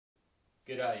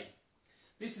G'day.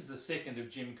 This is the second of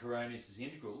Jim Coroneos'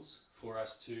 integrals for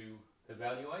us to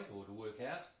evaluate or to work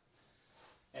out,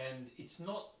 and it's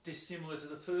not dissimilar to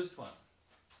the first one.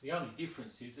 The only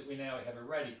difference is that we now have a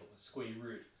radical, a square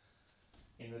root,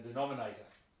 in the denominator.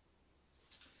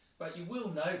 But you will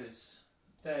notice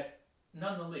that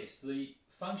nonetheless the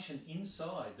function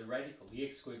inside the radical, the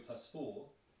x²+4,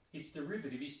 its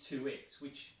derivative is 2x,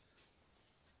 which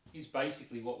is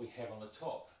basically what we have on the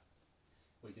top.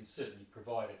 We can certainly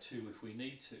provide a 2 if we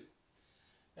need to.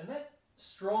 And that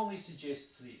strongly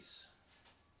suggests this.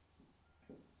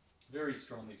 Very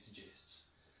strongly suggests.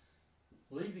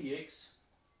 Leave the x,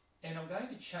 and I'm going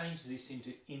to change this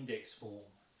into index form.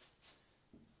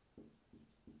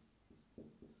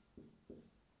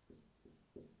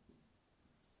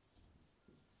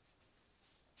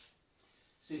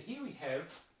 So here we have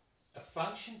a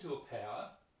function to a power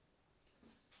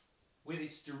with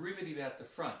its derivative out the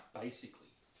front, basically.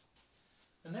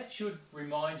 And that should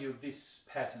remind you of this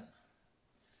pattern,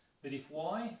 that if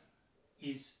y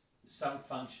is some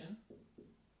function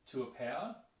to a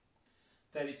power,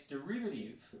 that its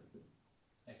derivative,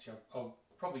 actually I'll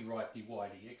probably write dy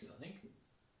dx, I think,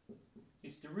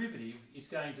 its derivative is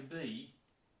going to be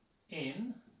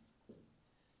n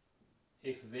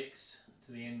f of x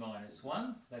to the n minus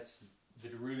 1, that's the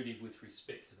derivative with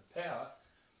respect to the power,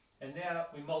 and now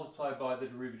we multiply by the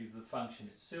derivative of the function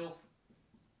itself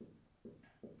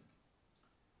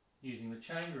using the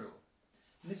chain rule.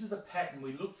 And this is the pattern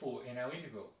we look for in our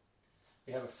integral.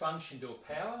 We have a function to a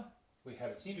power, we have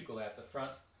its integral out the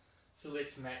front, so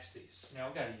let's match this. Now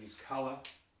I'm going to use colour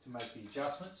to make the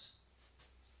adjustments.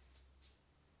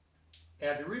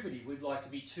 Our derivative we'd like to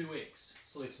be 2x,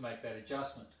 so let's make that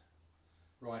adjustment.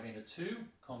 Write in a 2,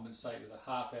 compensate with a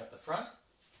half out the front.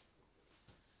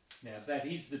 Now that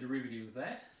is the derivative of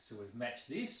that, so we've matched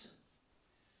this.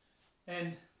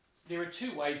 And there are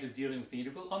two ways of dealing with the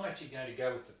integral. I'm actually going to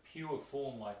go with the pure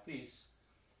form like this.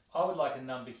 I would like a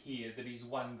number here that is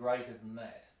 1 greater than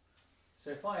that. So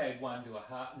if I add 1 to a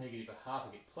half, negative a half,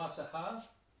 I get plus a half.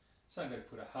 So I'm going to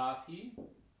put a half here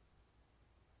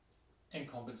and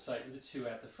compensate with a 2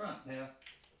 out the front. Now,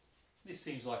 this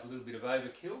seems like a little bit of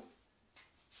overkill,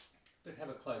 but have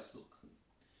a close look.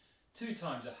 2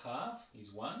 times a half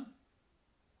is 1.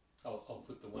 I'll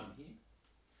put the 1 here.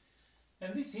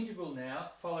 And this integral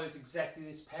now follows exactly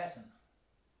this pattern.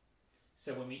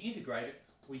 So when we integrate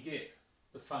it, we get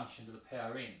the function to the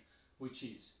power n, which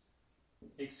is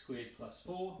x²+4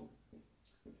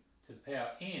 to the power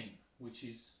n, which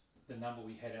is the number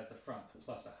we had out the front, the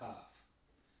plus a half.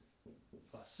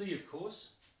 Plus c, of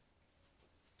course.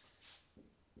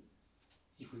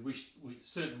 If we wish,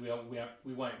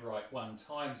 we won't write 1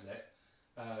 times that,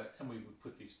 and we would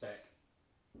put this back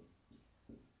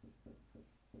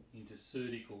into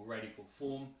surdic or radical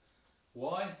form.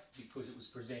 Why? Because it was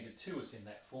presented to us in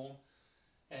that form,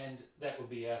 and that would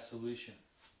be our solution.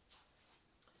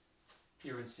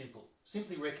 Pure and simple.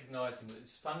 Simply recognising that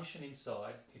this function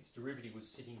inside, its derivative was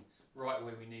sitting right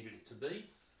where we needed it to be,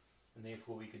 and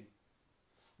therefore we could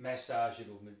massage it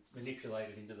or manipulate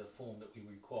it into the form that we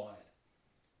required.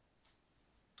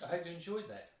 I hope you enjoyed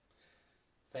that.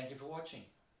 Thank you for watching.